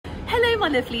my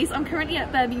lovelies, I'm currently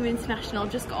at Birmingham International.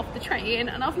 Just got off the train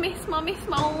and I've missed my Miss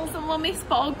Moles and my Miss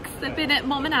Boggs. They've been at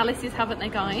Mum and Alice's, haven't they,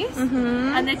 guys?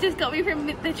 And they just got me from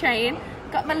the train.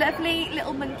 Got my lovely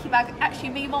little monkey bag. Actually,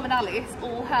 me, Mum and Alice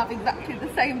all have exactly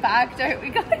the same bag, don't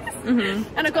we, guys?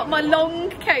 And I got my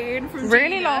long cane from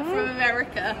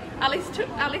America.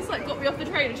 Alice like got me off the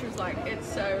train and she was like,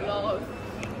 it's so long.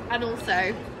 And also,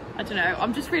 I don't know,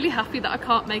 I'm just really happy that I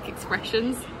can't make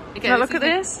expressions. Now look at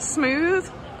this, smooth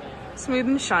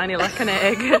and shiny like an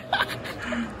egg.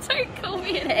 Don't call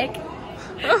me an egg.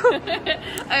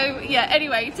 Yeah,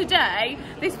 anyway, today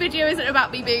this video isn't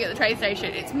about me being at the train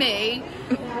station. It's me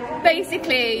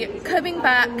basically coming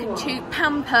back to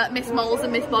pamper Miss Moles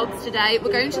and Miss Boggs today.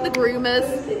 We're going to the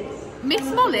groomers. Miss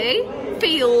Molly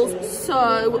feels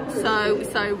so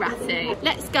ratty.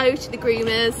 Let's go to the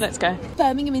groomers. Let's go.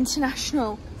 Birmingham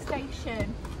International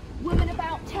Station. Woman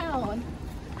about town.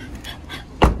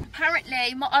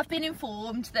 Apparently, I've been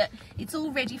informed that it's all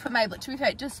ready for May, but to be fair,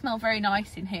 it does smell very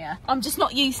nice in here. I'm just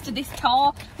not used to this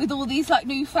car with all these like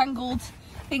newfangled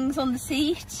things on the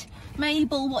seat.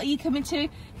 Mabel, what are you coming to?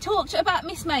 Talk about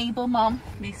Miss Mabel, Mum.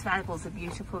 Miss Mabel's a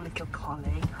beautiful little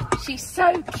collie. She's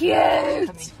so cute.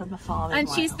 Coming from the farm and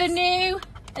she's the new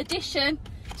addition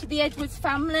to the Edwards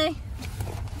family.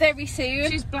 Very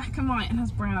soon. She's black and white and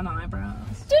has brown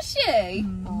eyebrows. Does she?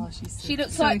 Oh, she's she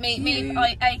looks so like me,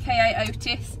 aka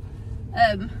Otis.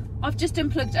 I've just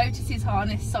unplugged Otis's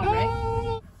harness, sorry.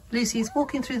 Lucy is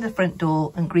walking through the front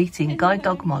door and greeting guide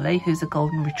dog Molly, who's a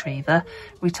golden retriever,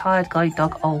 retired guide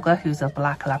dog Olga, who's a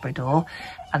black Labrador,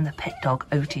 and the pet dog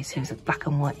Otis, who's a black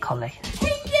and white collie.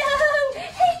 Hello!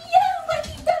 Hello! What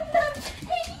you done, Mum?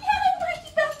 Hello! What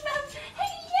you done,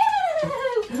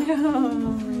 Mum?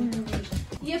 Hello!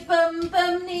 Your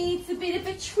bum needs a bit of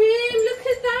a trim, look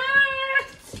at that!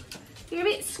 You're a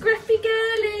bit scruffy,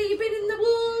 girly. You've been in the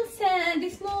water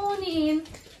this morning.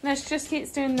 No, she just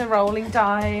keeps doing the rolling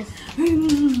dive.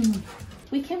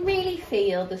 We can really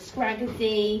feel the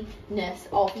scragginess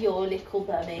of your little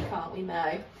bummy, can't we,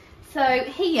 Mo? So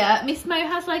here, Miss Mo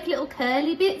has like little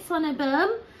curly bits on her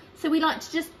bum. So we like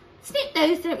to just snip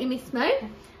those, don't we, Miss Mo?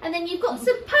 And then you've got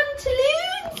some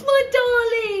pantaloons, my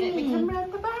darling. Let me come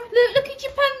round the back. Look at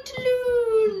your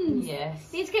pantaloons.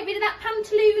 Yes. Need to get rid of that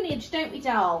pantaloonage, don't we,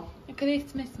 doll? Look at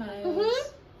this, Miss Mo.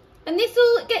 And this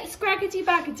all gets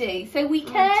scraggity-baggity, so we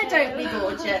care, don't we,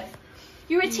 gorgeous?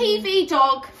 You're a TV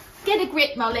dog. Get a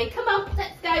grip, Molly. Come on,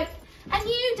 let's go. And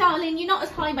you, darling, you're not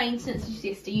as high maintenance as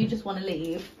your sister. You just want to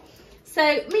leave.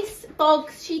 So Miss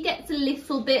Boggs, she gets a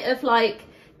little bit of like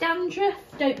dandruff,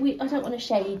 don't we? I don't want to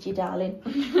shade you, darling.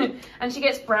 And she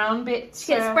gets brown bits.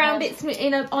 She gets brown bits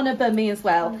on her bummy as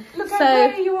well. Look how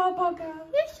grey you are, Bogger.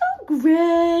 You're so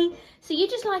grey. So you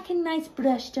just like a nice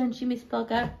brush, don't you, Miss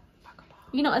Bogger?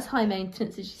 You're not as high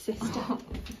maintenance as your sister. Come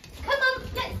on,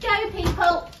 let's go,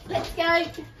 people. Let's go.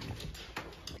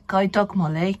 Guide dog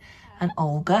Molly and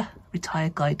Olga,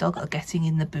 retired guide dog, are getting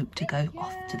in the boot to go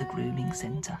off to the grooming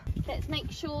centre. Let's make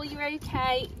sure you're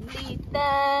okay. Lead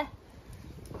there.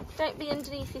 Don't be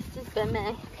underneath sister's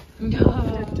bummy. No.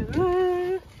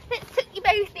 Let's tuck you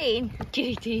both in.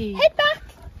 Kitty. Head back.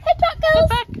 Head back,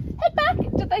 girls. Head back. Head back.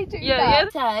 Did they do that? Yeah.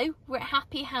 So, we're at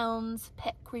Happy Hounds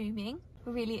Pet Grooming.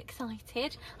 We're really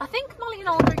excited. I think Molly and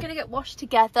Olga are going to get washed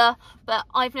together, but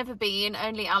I've never been.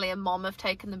 Only Ali and Mom have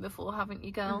taken them before, haven't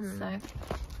you, girls? So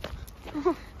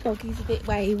Doggy's a bit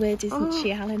wayward, isn't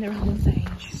she, Alan, around the age?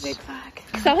 She's a big bag.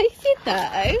 Excited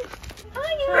though.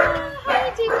 Hiya, how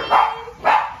you doing?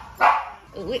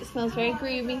 Oh, it smells very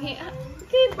grooming here.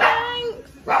 Good,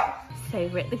 thanks. So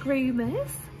we're at the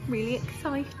groomers. Really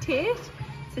excited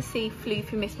to see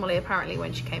Floofy Miss Molly. Apparently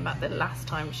when she came back the last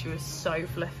time she was so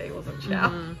fluffy, wasn't she?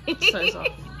 So soft.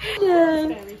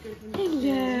 Hello.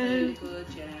 Hello. Good,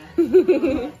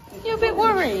 yeah. You're a bit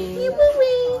worried. You're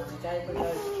worried.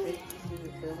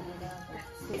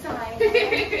 It's amazing.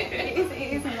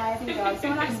 it is amazing, guys. So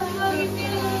like, so how are you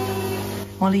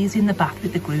feeling? Molly is in the bath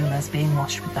with the groomers being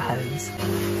washed with the hose.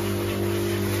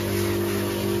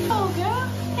 Olga.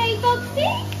 Hey,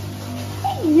 Boxy.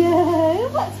 Hello.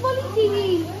 What's Molly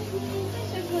doing?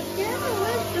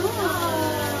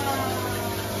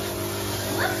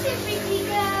 What's the pretty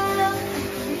girl?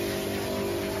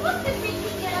 What's the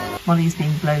pretty girl? Molly is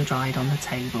being blow dried on the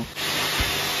table.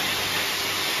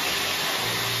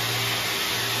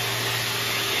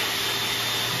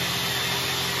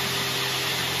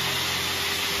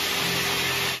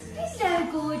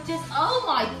 Hello, gorgeous. Oh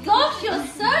my gosh, you're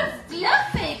so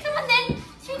fluffy. Come on then.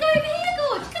 Should we go over here,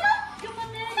 gorge? Come on. Come on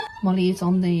then. Molly is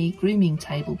on the grooming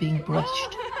table being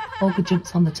brushed. Olga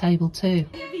jumps on the table too.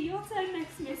 It'll be your turn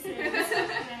next, missus. There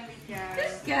we go.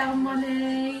 Good girl,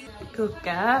 Molly. Good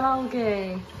girl,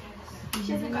 Olgie.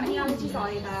 She hasn't got any allergies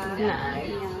either.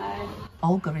 No.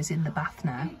 Olga is in the bath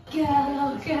now.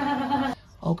 Girl.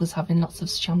 Olga's having lots of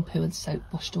shampoo and soap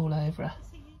washed all over her.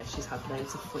 She's had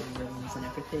loads of fun runs and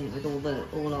everything with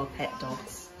all our pet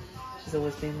dogs. She's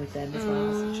always been with them as well,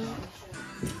 hasn't she?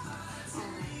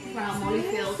 Wow, Molly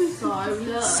feels so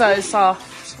lovely. So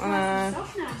soft. I know.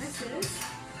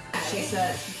 She's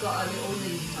got a little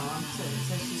lead on, so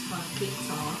she's kind of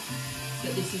kicked on.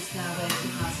 But this is now where she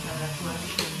has her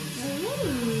shoes.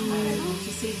 She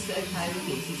seems okay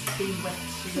with it. It's been wet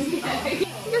shoes.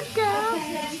 Good girl.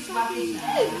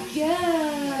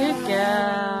 Good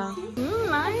girl.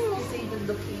 Nice. She's even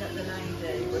looking at the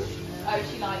lady. Oh,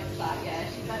 she likes that, yeah.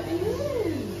 She's like, ooh,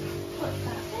 what's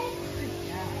that?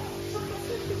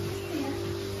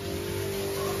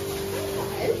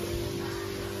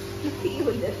 Look at you,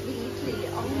 lovely.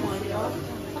 Oh my god.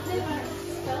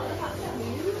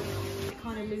 It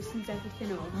kind of loosens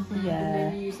everything up. Yeah. And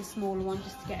then you use a smaller one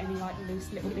just to get any like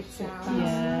loose little bits out.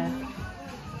 Yeah.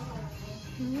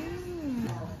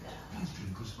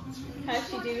 How's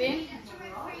she doing?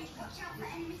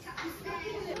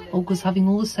 Olga's having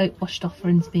all the soap washed off her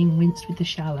and being rinsed with the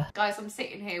shower. Guys, I'm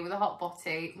sitting here with a hot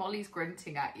botty. Molly's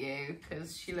grunting at you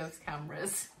because she loves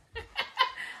cameras.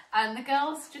 And the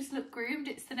girls just look groomed.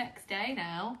 It's the next day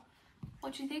now.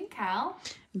 What do you think, Cal?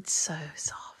 It's so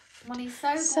soft. Molly's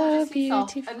so So gorgeously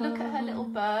soft. beautiful. And look at her little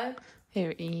bow.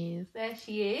 Here it is. There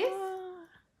she is.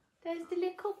 There's the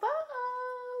little bow.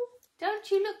 Don't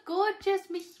you look gorgeous,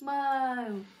 Miss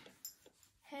Mo?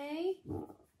 Hey?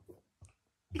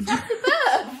 Is that the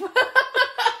bow?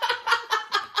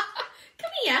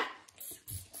 Come here.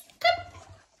 Come.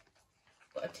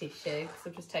 Got a tissue because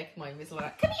I'm just taking my Invisalign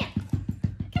out. Come here.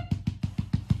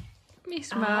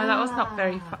 Miss Mo, that was not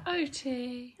very fun.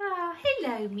 Otis. Ah,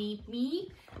 hello, me.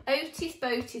 Otis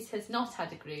Botis has not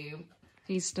had a groom.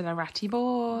 He's still a ratty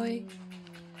boy.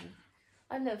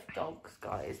 I love dogs,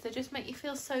 guys. They just make you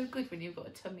feel so good when you've got a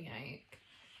tummy ache.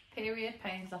 Period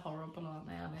pains are horrible, aren't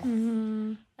they,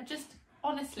 Alice?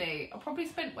 Honestly, I probably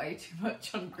spent way too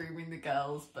much on grooming the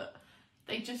girls, but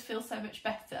they just feel so much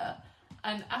better.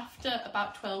 And after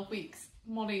about 12 weeks,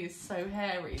 Molly is so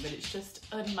hairy that it's just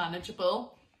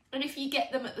unmanageable. And if you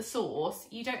get them at the source,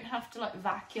 you don't have to like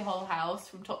vac your whole house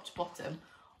from top to bottom,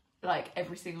 like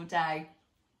every single day.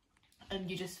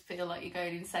 And you just feel like you're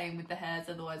going insane with the hairs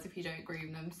otherwise if you don't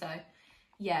groom them. So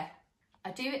yeah,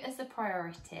 I do it as a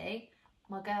priority.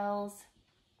 My girls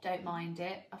don't mind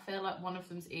it. I feel like one of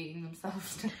them's eating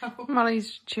themselves now.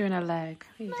 Molly's chewing her leg.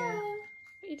 There you go. No. What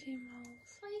are you doing,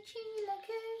 Moles? Are you chewing your leg?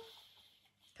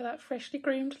 Look at that freshly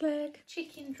groomed leg.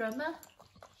 Chicken drummer.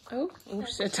 Oh,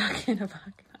 she's attacking her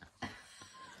back.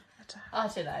 I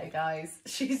don't know, guys.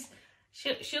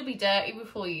 She'll be dirty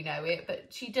before you know it, but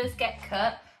she does get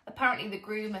cut. Apparently the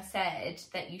groomer said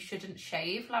that you shouldn't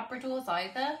shave Labradors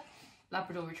either,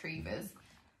 Labrador Retrievers,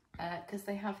 because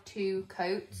they have 2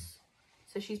 coats.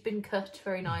 So she's been cut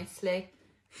very nicely.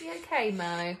 Are you okay,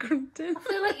 Mo? Grunting. I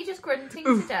feel like you're just grunting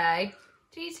today.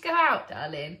 Do you need to go out,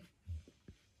 darling?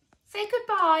 Say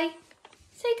goodbye.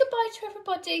 Say goodbye to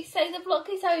everybody. Say the vlog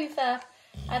is over.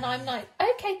 And I'm like,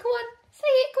 okay, go on. Say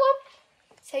it, go on.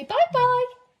 Say bye-bye.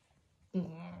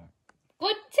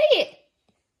 Good, say it.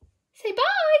 Say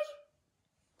bye.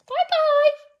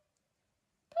 Bye-bye.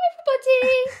 Bye,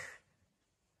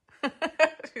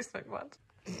 everybody. She's like, what?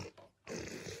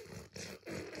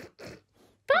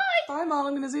 Bye. Bye, Mom.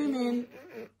 I'm going to zoom in.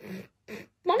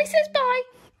 Molly says bye.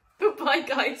 Bye,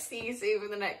 guys. See you soon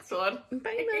with the next one.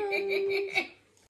 Bye, Mom.